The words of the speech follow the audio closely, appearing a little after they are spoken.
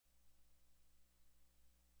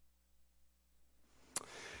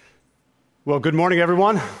Well, good morning,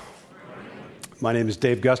 everyone. My name is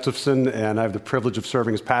Dave Gustafson, and I have the privilege of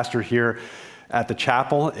serving as pastor here at the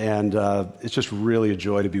chapel, and it's just really a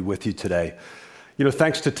joy to be with you today. You know,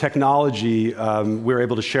 thanks to technology, we're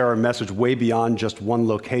able to share our message way beyond just one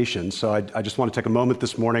location. So I just want to take a moment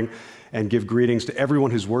this morning and give greetings to everyone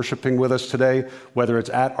who's worshiping with us today, whether it's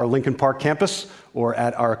at our Lincoln Park campus or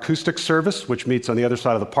at our acoustic service, which meets on the other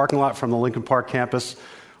side of the parking lot from the Lincoln Park campus.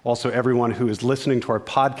 Also, everyone who is listening to our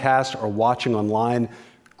podcast or watching online,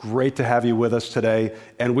 great to have you with us today.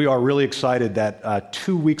 And we are really excited that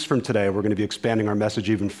 2 weeks from today, we're going to be expanding our message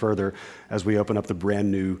even further as we open up the brand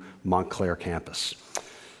new Montclair campus.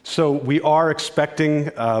 So we are expecting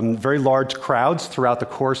very large crowds throughout the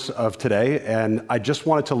course of today. And I just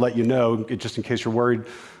wanted to let you know, just in case you're worried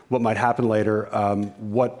what might happen later,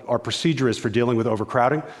 what our procedure is for dealing with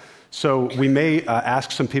overcrowding. So we may ask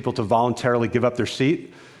some people to voluntarily give up their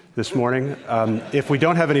seat this morning. If we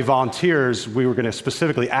don't have any volunteers, we were going to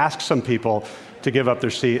specifically ask some people to give up their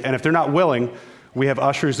seat. And if they're not willing, we have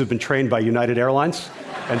ushers who've been trained by United Airlines,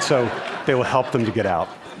 and so they will help them to get out.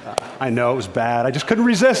 I know it was bad. I just couldn't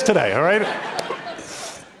resist today, all right?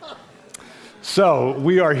 So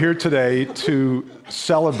we are here today to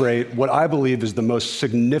celebrate what I believe is the most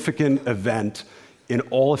significant event in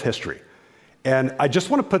all of history. And I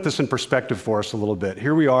just want to put this in perspective for us a little bit.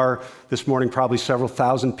 Here we are this morning, probably several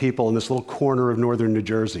thousand people in this little corner of northern New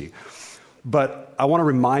Jersey. But I want to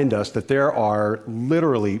remind us that there are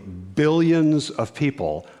literally billions of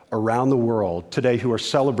people around the world today who are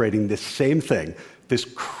celebrating this same thing, this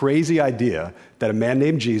crazy idea that a man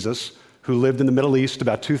named Jesus, who lived in the Middle East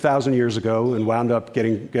about 2,000 years ago and wound up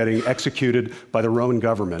getting executed by the Roman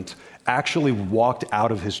government, actually walked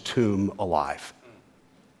out of his tomb alive.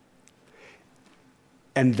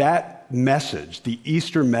 And that message, the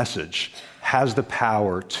Easter message, has the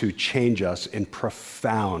power to change us in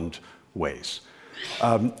profound ways.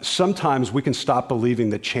 Sometimes we can stop believing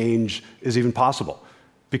that change is even possible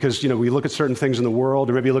because, you know, we look at certain things in the world,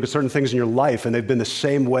 or maybe you look at certain things in your life, and they've been the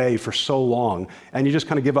same way for so long, and you just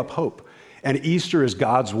kind of give up hope. And Easter is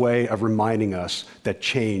God's way of reminding us that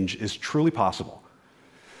change is truly possible.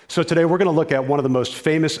 So today we're going to look at one of the most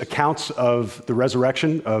famous accounts of the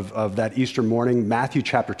resurrection of that Easter morning, Matthew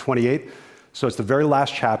chapter 28. So it's the very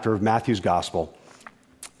last chapter of Matthew's gospel.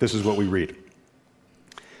 This is what we read.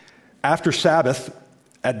 After Sabbath,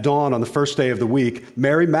 at dawn on the first day of the week,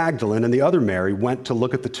 Mary Magdalene and the other Mary went to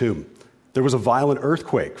look at the tomb. There was a violent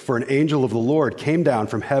earthquake, for an angel of the Lord came down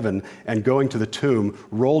from heaven and going to the tomb,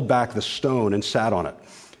 rolled back the stone and sat on it.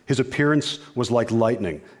 His appearance was like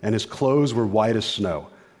lightning, and his clothes were white as snow.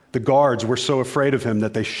 The guards were so afraid of him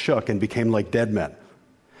that they shook and became like dead men.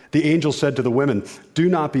 The angel said to the women, "Do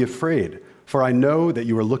not be afraid, for I know that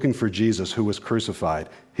you are looking for Jesus who was crucified.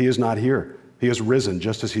 He is not here. He has risen,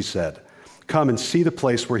 just as he said. Come and see the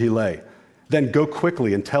place where he lay. Then go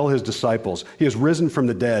quickly and tell his disciples, he has risen from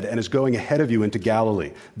the dead and is going ahead of you into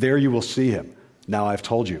Galilee. There you will see him. Now I have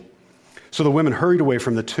told you." So the women hurried away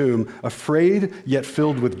from the tomb, afraid yet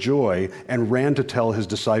filled with joy, and ran to tell his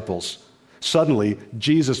disciples. Suddenly,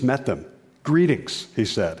 Jesus met them. "Greetings," he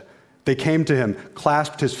said. They came to him,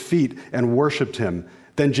 clasped his feet, and worshiped him.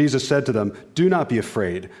 Then Jesus said to them, "Do not be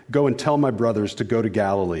afraid. Go and tell my brothers to go to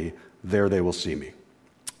Galilee. There they will see me."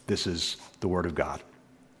 This is the word of God.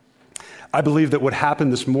 I believe that what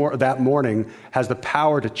happened that morning has the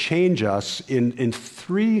power to change us in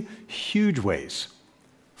three huge ways.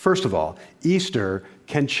 First of all, Easter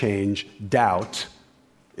can change doubt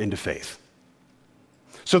into faith.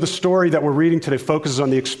 So the story that we're reading today focuses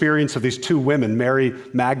on the experience of these two women, Mary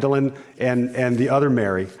Magdalene and the other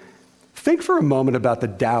Mary. Think for a moment about the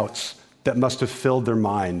doubts that must have filled their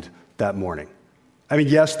mind that morning. I mean,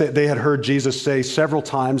 yes, they had heard Jesus say several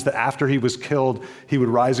times that after he was killed, he would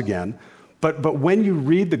rise again. But when you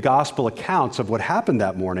read the gospel accounts of what happened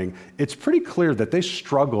that morning, it's pretty clear that they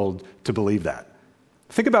struggled to believe that.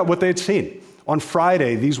 Think about what they had seen. On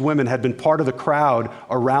Friday, these women had been part of the crowd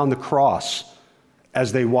around the cross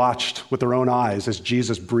as they watched with their own eyes as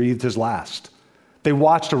Jesus breathed his last. They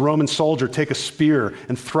watched a Roman soldier take a spear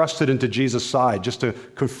and thrust it into Jesus' side just to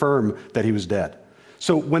confirm that he was dead.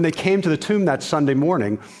 So when they came to the tomb that Sunday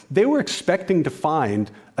morning, they were expecting to find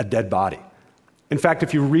a dead body. In fact,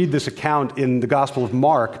 if you read this account in the Gospel of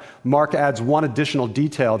Mark, Mark adds one additional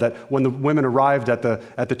detail that when the women arrived at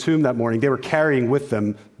the tomb that morning, they were carrying with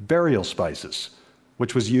them burial spices,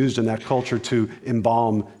 which was used in that culture to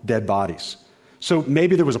embalm dead bodies. So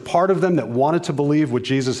maybe there was a part of them that wanted to believe what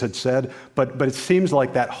Jesus had said, but it seems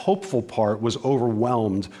like that hopeful part was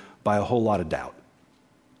overwhelmed by a whole lot of doubt.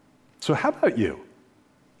 So how about you?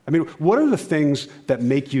 I mean, what are the things that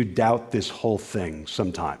make you doubt this whole thing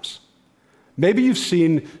sometimes? Maybe you've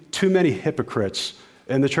seen too many hypocrites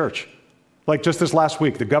in the church. Like just this last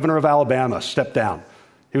week, the governor of Alabama stepped down.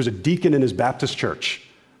 He was a deacon in his Baptist church,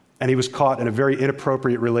 and he was caught in a very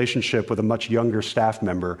inappropriate relationship with a much younger staff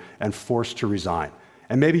member and forced to resign.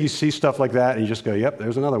 And maybe you see stuff like that and you just go, yep,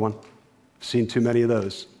 there's another one. Seen too many of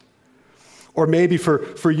those. Or maybe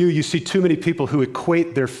for you, you see too many people who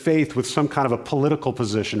equate their faith with some kind of a political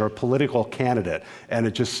position or political candidate, and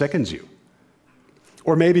it just sickens you.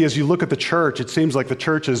 Or maybe as you look at the church, it seems like the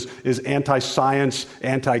church is anti-science,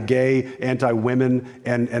 anti-gay, anti-women,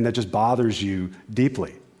 and that just bothers you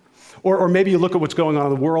deeply. Or maybe you look at what's going on in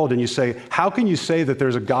the world and you say, how can you say that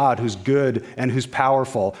there's a God who's good and who's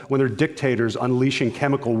powerful when there are dictators unleashing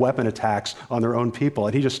chemical weapon attacks on their own people,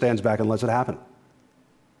 and he just stands back and lets it happen?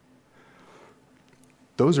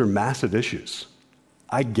 Those are massive issues.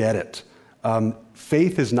 I get it.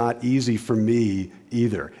 Faith is not easy for me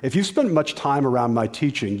either. If you've spent much time around my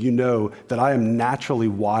teaching, you know that I am naturally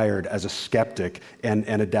wired as a skeptic and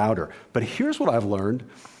a doubter. But here's what I've learned.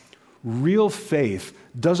 Real faith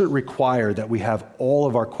doesn't require that we have all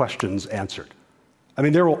of our questions answered. I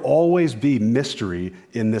mean, there will always be mystery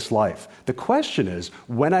in this life. The question is,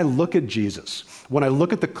 when I look at Jesus, when I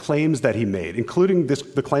look at the claims that he made, including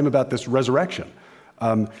the claim about this resurrection,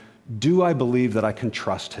 do I believe that I can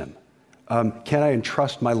trust him? Can I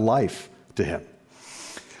entrust my life to him?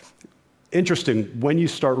 Interesting, when you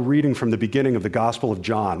start reading from the beginning of the Gospel of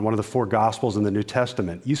John, one of the 4 Gospels in the New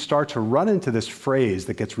Testament, you start to run into this phrase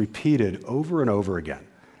that gets repeated over and over again.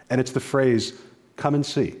 And it's the phrase, come and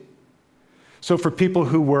see. So for people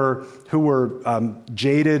who were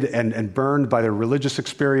jaded and burned by their religious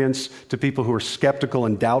experience, to people who were skeptical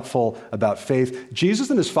and doubtful about faith, Jesus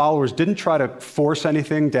and his followers didn't try to force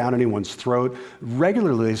anything down anyone's throat.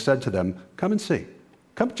 Regularly, they said to them, come and see.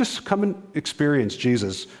 Just come and experience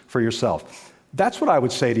Jesus for yourself. That's what I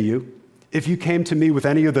would say to you. If you came to me with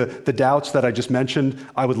any of the doubts that I just mentioned,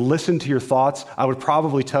 I would listen to your thoughts. I would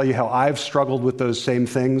probably tell you how I've struggled with those same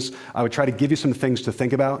things. I would try to give you some things to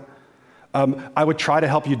think about. I would try to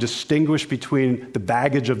help you distinguish between the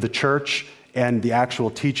baggage of the church and the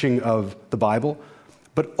actual teaching of the Bible.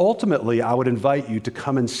 But ultimately, I would invite you to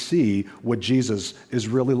come and see what Jesus is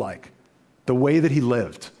really like, the way that he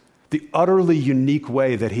lived, the utterly unique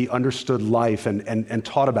way that he understood life and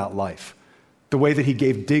taught about life, the way that he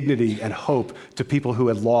gave dignity and hope to people who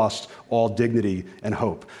had lost all dignity and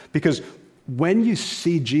hope. Because when you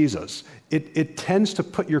see Jesus, it tends to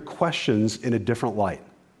put your questions in a different light.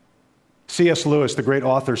 C.S. Lewis, the great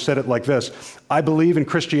author, said it like this: I believe in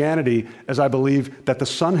Christianity as I believe that the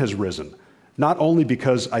sun has risen, not only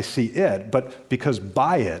because I see it, but because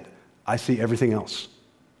by it, I see everything else.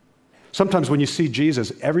 Sometimes when you see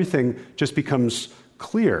Jesus, everything just becomes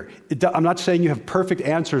clear. I'm not saying you have perfect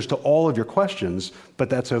answers to all of your questions, but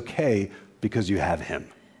that's okay because you have him.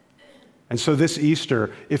 And so this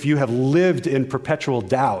Easter, if you have lived in perpetual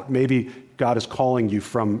doubt, maybe God is calling you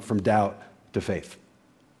from doubt to faith.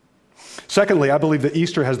 Secondly, I believe that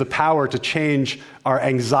Easter has the power to change our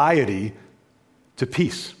anxiety to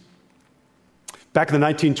peace. Back in the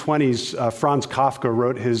 1920s, Franz Kafka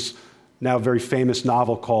wrote his now very famous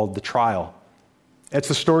novel called The Trial. It's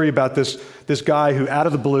the story about this guy who, out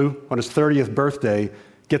of the blue, on his 30th birthday,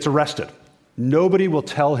 gets arrested. Nobody will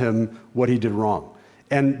tell him what he did wrong.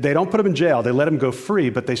 And they don't put him in jail. They let him go free,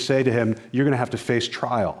 but they say to him, you're going to have to face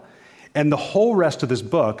trial. And the whole rest of this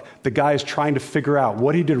book, the guy is trying to figure out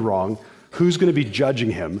what he did wrong, who's going to be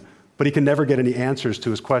judging him, but he can never get any answers to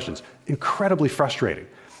his questions. Incredibly frustrating.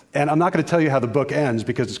 And I'm not going to tell you how the book ends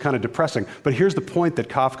because it's kind of depressing, but here's the point that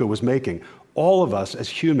Kafka was making. All of us as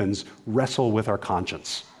humans wrestle with our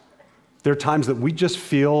conscience. There are times that we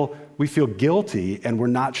feel guilty and we're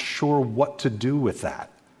not sure what to do with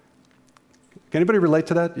that. Can anybody relate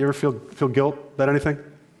to that? You ever feel guilt about anything?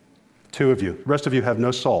 2 of you. The rest of you have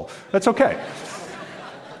no soul. That's okay.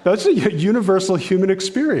 That's a universal human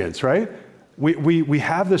experience, right? We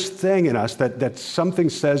have this thing in us that something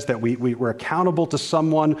says that we're accountable to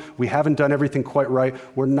someone, we haven't done everything quite right,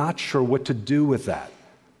 we're not sure what to do with that.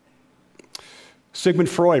 Sigmund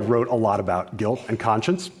Freud wrote a lot about guilt and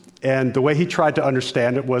conscience, and the way he tried to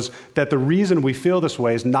understand it was that the reason we feel this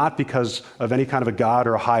way is not because of any kind of a God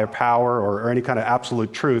or a higher power or any kind of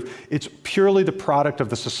absolute truth. It's purely the product of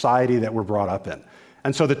the society that we're brought up in.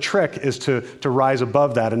 And so the trick is to rise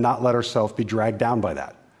above that and not let ourselves be dragged down by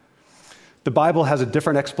that. The Bible has a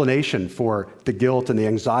different explanation for the guilt and the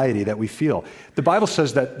anxiety that we feel. The Bible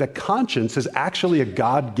says that conscience is actually a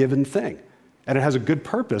God-given thing, and it has a good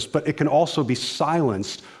purpose, but it can also be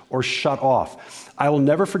silenced or shut off. I will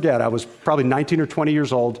never forget, I was probably 19 or 20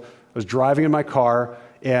 years old. I was driving in my car,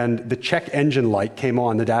 and the check engine light came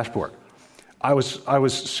on the dashboard. I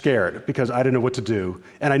was scared because I didn't know what to do.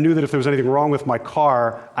 And I knew that if there was anything wrong with my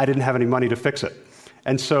car, I didn't have any money to fix it.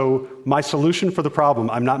 And so my solution for the problem,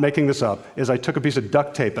 I'm not making this up, is I took a piece of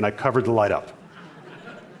duct tape and I covered the light up.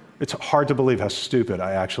 It's hard to believe how stupid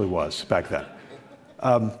I actually was back then.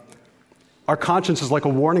 Our conscience is like a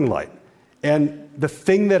warning light. And the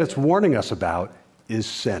thing that it's warning us about is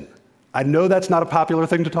sin. I know that's not a popular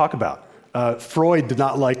thing to talk about. Freud did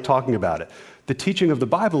not like talking about it. The teaching of the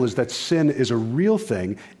Bible is that sin is a real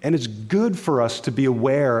thing, and it's good for us to be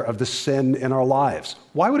aware of the sin in our lives.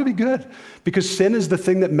 Why would it be good? Because sin is the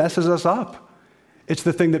thing that messes us up. It's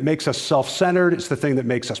the thing that makes us self-centered. It's the thing that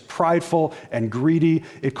makes us prideful and greedy.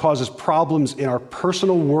 It causes problems in our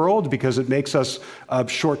personal world because it makes us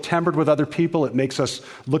short-tempered with other people. It makes us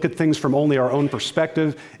look at things from only our own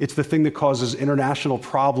perspective. It's the thing that causes international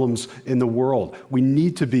problems in the world. We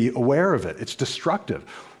need to be aware of it. It's destructive.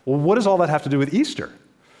 Well, what does all that have to do with Easter?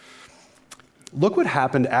 Look what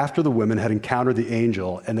happened after the women had encountered the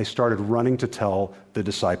angel and they started running to tell the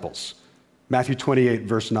disciples. Matthew 28,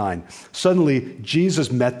 verse 9. Suddenly,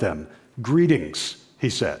 Jesus met them. Greetings, he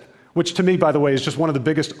said. Which to me, by the way, is just one of the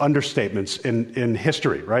biggest understatements in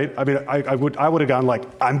history, right? I mean, I would have gone like,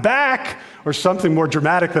 I'm back, or something more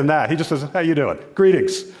dramatic than that. He just says, how you doing?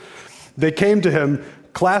 Greetings. They came to him,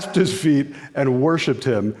 clasped his feet, and worshiped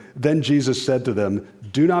him. Then Jesus said to them,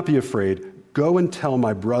 do not be afraid. Go and tell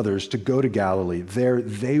my brothers to go to Galilee. There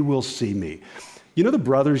they will see me. You know the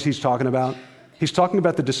brothers he's talking about? He's talking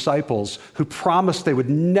about the disciples who promised they would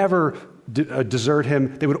never desert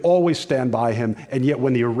him. They would always stand by him. And yet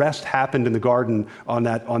when the arrest happened in the garden on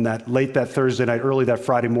that late that Thursday night, early that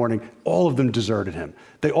Friday morning, all of them deserted him.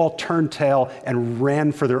 They all turned tail and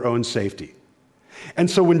ran for their own safety. And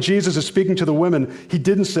so when Jesus is speaking to the women, he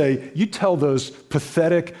didn't say, you tell those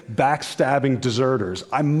pathetic, backstabbing deserters,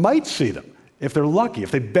 I might see them if they're lucky,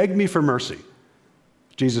 if they beg me for mercy.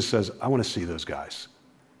 Jesus says, I want to see those guys.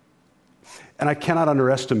 And I cannot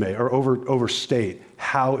underestimate or overstate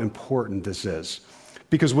how important this is.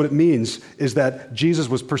 Because what it means is that Jesus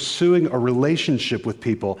was pursuing a relationship with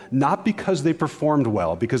people, not because they performed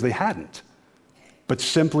well, because they hadn't, but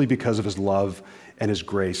simply because of his love and his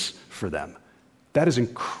grace for them. That is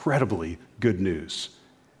incredibly good news.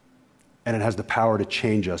 And it has the power to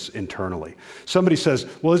change us internally. Somebody says,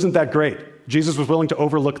 well, isn't that great? Jesus was willing to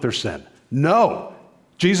overlook their sin. No,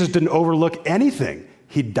 Jesus didn't overlook anything.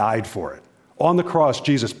 He died for it. On the cross,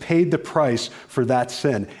 Jesus paid the price for that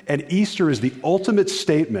sin. And Easter is the ultimate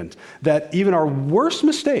statement that even our worst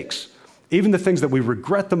mistakes, even the things that we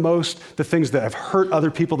regret the most, the things that have hurt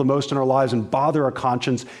other people the most in our lives and bother our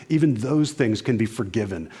conscience, even those things can be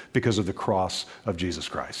forgiven because of the cross of Jesus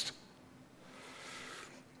Christ.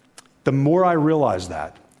 The more I realize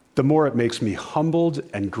that, the more it makes me humbled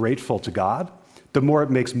and grateful to God, the more it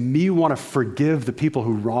makes me want to forgive the people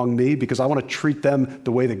who wrong me because I want to treat them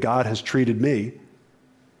the way that God has treated me.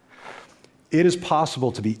 It is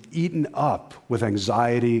possible to be eaten up with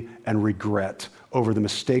anxiety and regret over the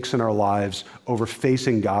mistakes in our lives, over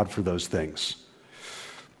facing God for those things.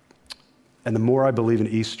 And the more I believe in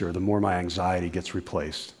Easter, the more my anxiety gets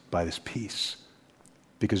replaced by this peace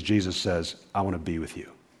because Jesus says, I want to be with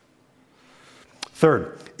you.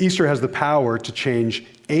 Third, Easter has the power to change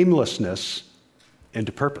aimlessness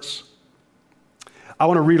into purpose. I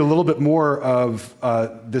want to read a little bit more of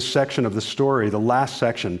this section of the story, the last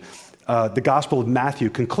section. The Gospel of Matthew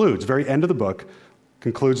concludes, very end of the book,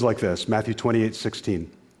 concludes like this, Matthew 28:16.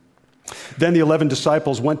 Then the 11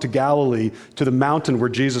 disciples went to Galilee to the mountain where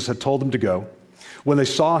Jesus had told them to go. When they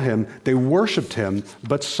saw him, they worshiped him,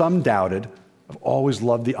 but some doubted. I've always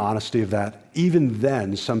loved the honesty of that. Even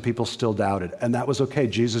then, some people still doubted, and that was okay.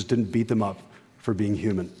 Jesus didn't beat them up for being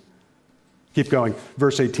human. Keep going.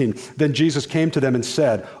 Verse 18. Then Jesus came to them and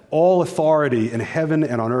said, all authority in heaven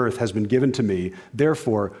and on earth has been given to me.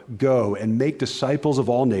 Therefore, go and make disciples of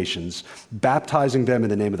all nations, baptizing them in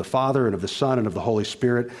the name of the Father and of the Son and of the Holy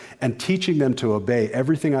Spirit, and teaching them to obey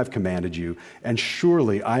everything I've commanded you. And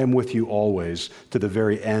surely I am with you always to the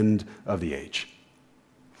very end of the age.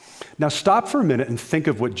 Now stop for a minute and think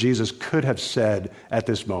of what Jesus could have said at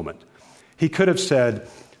this moment. He could have said,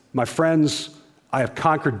 my friends, I have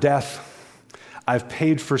conquered death. I've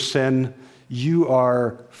paid for sin. You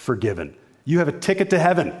are forgiven. You have a ticket to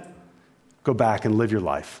heaven. Go back and live your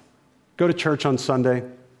life. Go to church on Sunday.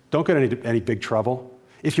 Don't get any big trouble.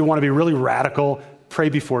 If you want to be really radical, pray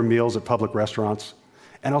before meals at public restaurants,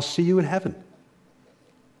 and I'll see you in heaven.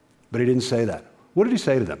 But he didn't say that. What did he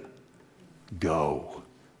say to them? Go.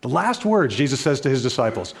 The last words Jesus says to his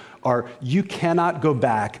disciples are, you cannot go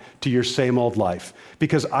back to your same old life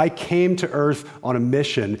because I came to earth on a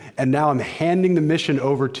mission and now I'm handing the mission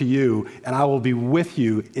over to you and I will be with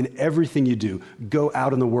you in everything you do. Go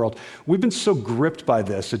out in the world. We've been so gripped by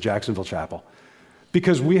this at Jacksonville Chapel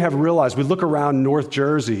because we have realized, we look around North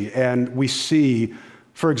Jersey and we see,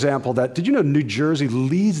 for example, that, did you know New Jersey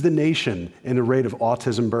leads the nation in the rate of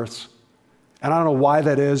autism births? And I don't know why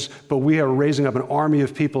that is, but we are raising up an army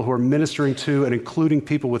of people who are ministering to and including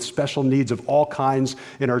people with special needs of all kinds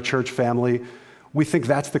in our church family. We think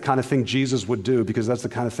that's the kind of thing Jesus would do because that's the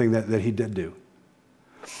kind of thing that he did do.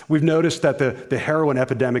 We've noticed that the heroin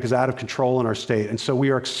epidemic is out of control in our state, and so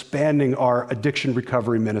we are expanding our addiction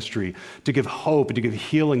recovery ministry to give hope and to give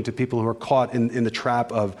healing to people who are caught in the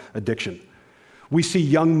trap of addiction. We see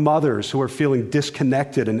young mothers who are feeling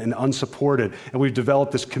disconnected and unsupported, and we've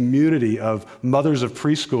developed this community of mothers of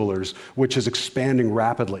preschoolers, which is expanding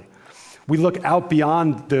rapidly. We look out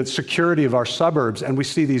beyond the security of our suburbs, and we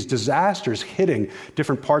see these disasters hitting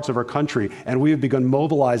different parts of our country, and we have begun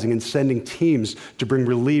mobilizing and sending teams to bring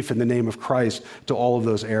relief in the name of Christ to all of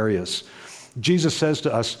those areas. Jesus says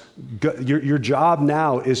to us, your job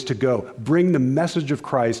now is to go. Bring the message of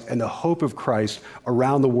Christ and the hope of Christ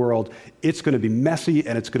around the world. It's going to be messy,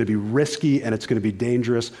 and it's going to be risky, and it's going to be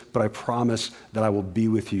dangerous, but I promise that I will be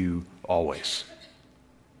with you always.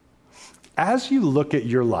 As you look at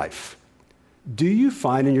your life, do you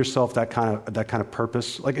find in yourself that kind of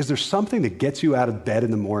purpose? Like, is there something that gets you out of bed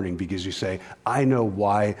in the morning because you say, I know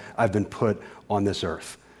why I've been put on this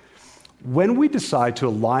earth? When we decide to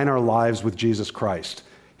align our lives with Jesus Christ,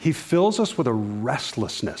 he fills us with a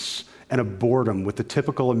restlessness and a boredom with the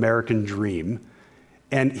typical American dream,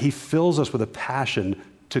 and he fills us with a passion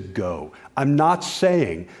to go. I'm not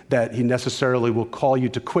saying that he necessarily will call you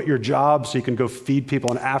to quit your job so you can go feed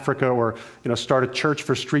people in Africa or start a church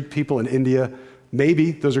for street people in India.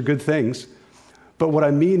 Maybe those are good things. But what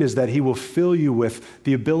I mean is that he will fill you with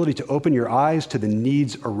the ability to open your eyes to the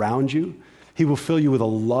needs around you. He will fill you with a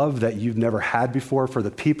love that you've never had before for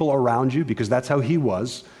the people around you, because that's how he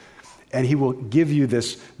was. And he will give you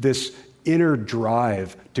this inner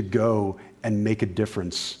drive to go and make a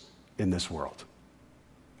difference in this world.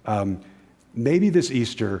 Maybe this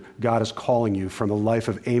Easter, God is calling you from a life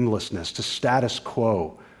of aimlessness to status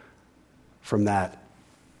quo, from that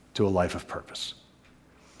to a life of purpose.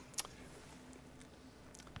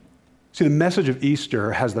 See, the message of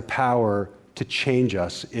Easter has the power to change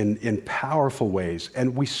us in powerful ways.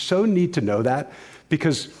 And we so need to know that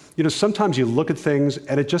because, sometimes you look at things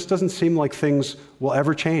and it just doesn't seem like things will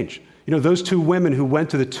ever change. Those two women who went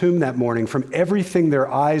to the tomb that morning, from everything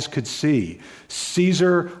their eyes could see,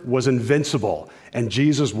 Caesar was invincible and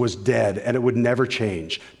Jesus was dead and it would never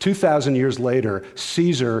change. 2,000 years later,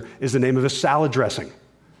 Caesar is the name of a salad dressing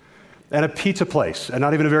and a pizza place, and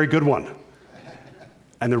not even a very good one.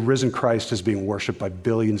 And the risen Christ is being worshiped by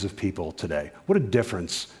billions of people today. What a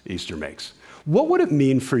difference Easter makes. What would it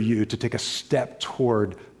mean for you to take a step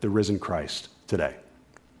toward the risen Christ today?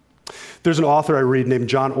 There's an author I read named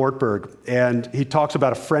John Ortberg, and he talks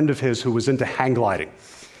about a friend of his who was into hang gliding.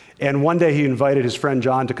 And one day he invited his friend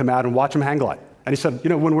John to come out and watch him hang glide. And he said,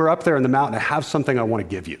 when we're up there in the mountain, I have something I want to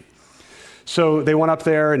give you. So they went up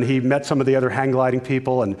there and he met some of the other hang gliding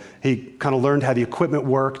people, and he kind of learned how the equipment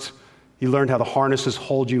worked. He learned how the harnesses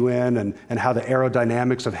hold you in and how the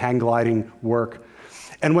aerodynamics of hang gliding work.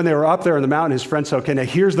 And when they were up there in the mountain, his friend said, okay, now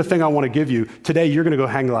here's the thing I want to give you. Today, you're going to go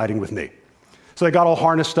hang gliding with me. So they got all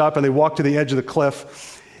harnessed up and they walked to the edge of the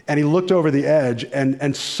cliff, and he looked over the edge,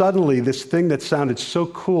 and suddenly this thing that sounded so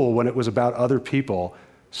cool when it was about other people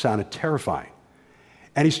sounded terrifying.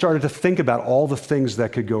 And he started to think about all the things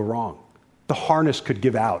that could go wrong. The harness could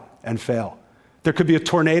give out and fail. There could be a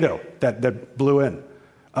tornado that blew in.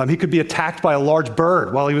 He could be attacked by a large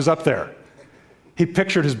bird while he was up there. He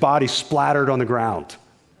pictured his body splattered on the ground.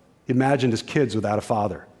 He imagined his kids without a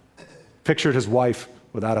father. Pictured his wife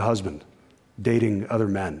without a husband, dating other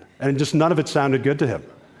men. And just none of it sounded good to him.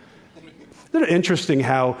 Isn't it interesting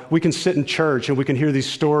how we can sit in church and we can hear these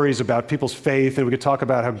stories about people's faith, and we can talk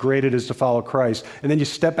about how great it is to follow Christ, and then you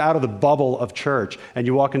step out of the bubble of church and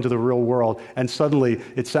you walk into the real world, and suddenly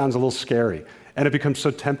it sounds a little scary. And it becomes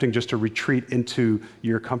so tempting just to retreat into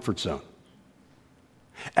your comfort zone.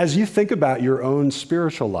 As you think about your own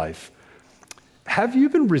spiritual life, have you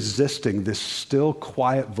been resisting this still,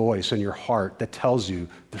 quiet voice in your heart that tells you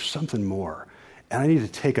there's something more, and I need to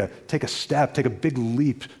take a step, take a big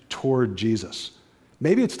leap toward Jesus?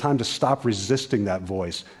 Maybe it's time to stop resisting that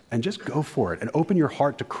voice and just go for it and open your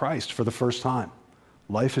heart to Christ for the first time.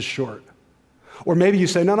 Life is short. Or maybe you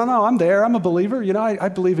say, no, I'm there. I'm a believer. I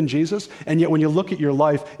believe in Jesus. And yet when you look at your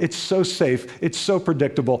life, it's so safe. It's so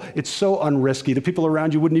predictable. It's so unrisky. The people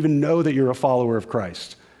around you wouldn't even know that you're a follower of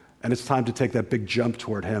Christ. And it's time to take that big jump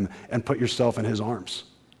toward him and put yourself in his arms.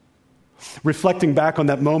 Reflecting back on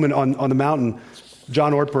that moment on the mountain,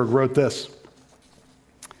 John Ortberg wrote this: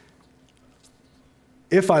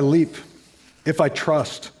 "If I leap, if I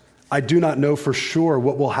trust, I do not know for sure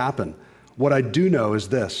what will happen. What I do know is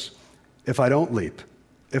this: if I don't leap,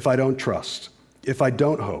 if I don't trust, if I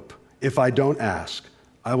don't hope, if I don't ask,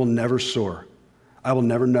 I will never soar. I will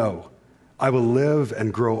never know. I will live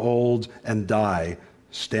and grow old and die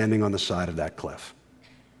standing on the side of that cliff."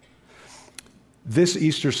 This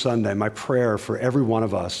Easter Sunday, my prayer for every one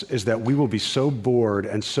of us is that we will be so bored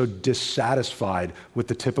and so dissatisfied with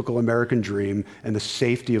the typical American dream and the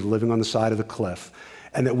safety of living on the side of the cliff,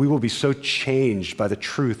 and that we will be so changed by the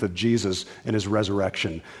truth of Jesus and his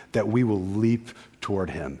resurrection that we will leap toward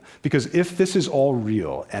him. Because if this is all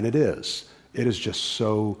real, and it is just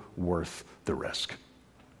so worth the risk.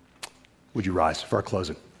 Would you rise for our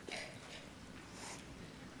closing?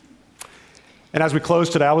 And as we close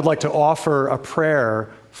today, I would like to offer a prayer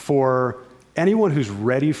for anyone who's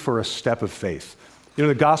ready for a step of faith. In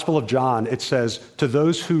the Gospel of John, it says, to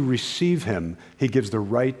those who receive him, he gives the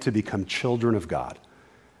right to become children of God.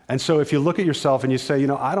 And so if you look at yourself and you say,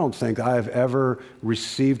 I don't think I have ever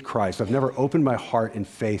received Christ. I've never opened my heart in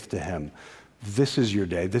faith to him. This is your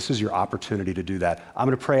day. This is your opportunity to do that. I'm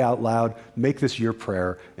going to pray out loud. Make this your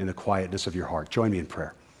prayer in the quietness of your heart. Join me in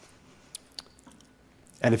prayer.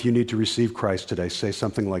 And if you need to receive Christ today, say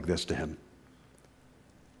something like this to him: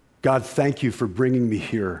 God, thank you for bringing me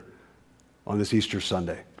here on this Easter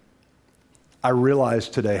Sunday. I realize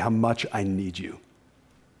today how much I need you.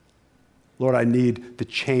 Lord, I need the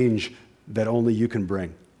change that only you can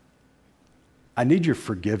bring. I need your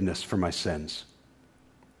forgiveness for my sins.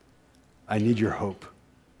 I need your hope.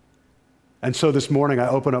 And so this morning, I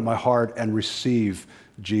open up my heart and receive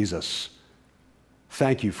Jesus.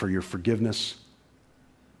 Thank you for your forgiveness.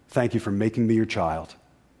 Thank you for making me your child.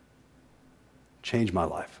 Change my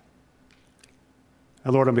life.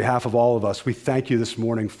 And Lord, on behalf of all of us, we thank you this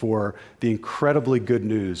morning for the incredibly good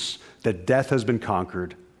news that death has been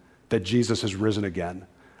conquered, that Jesus has risen again.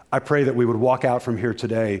 I pray that we would walk out from here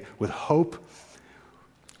today with hope,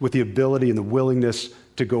 with the ability and the willingness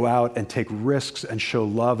to go out and take risks and show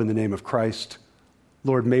love in the name of Christ.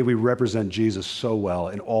 Lord, may we represent Jesus so well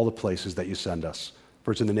in all the places that you send us.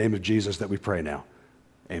 For it's in the name of Jesus that we pray now.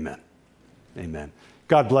 Amen. Amen.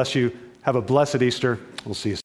 God bless you. Have a blessed Easter. We'll see you soon.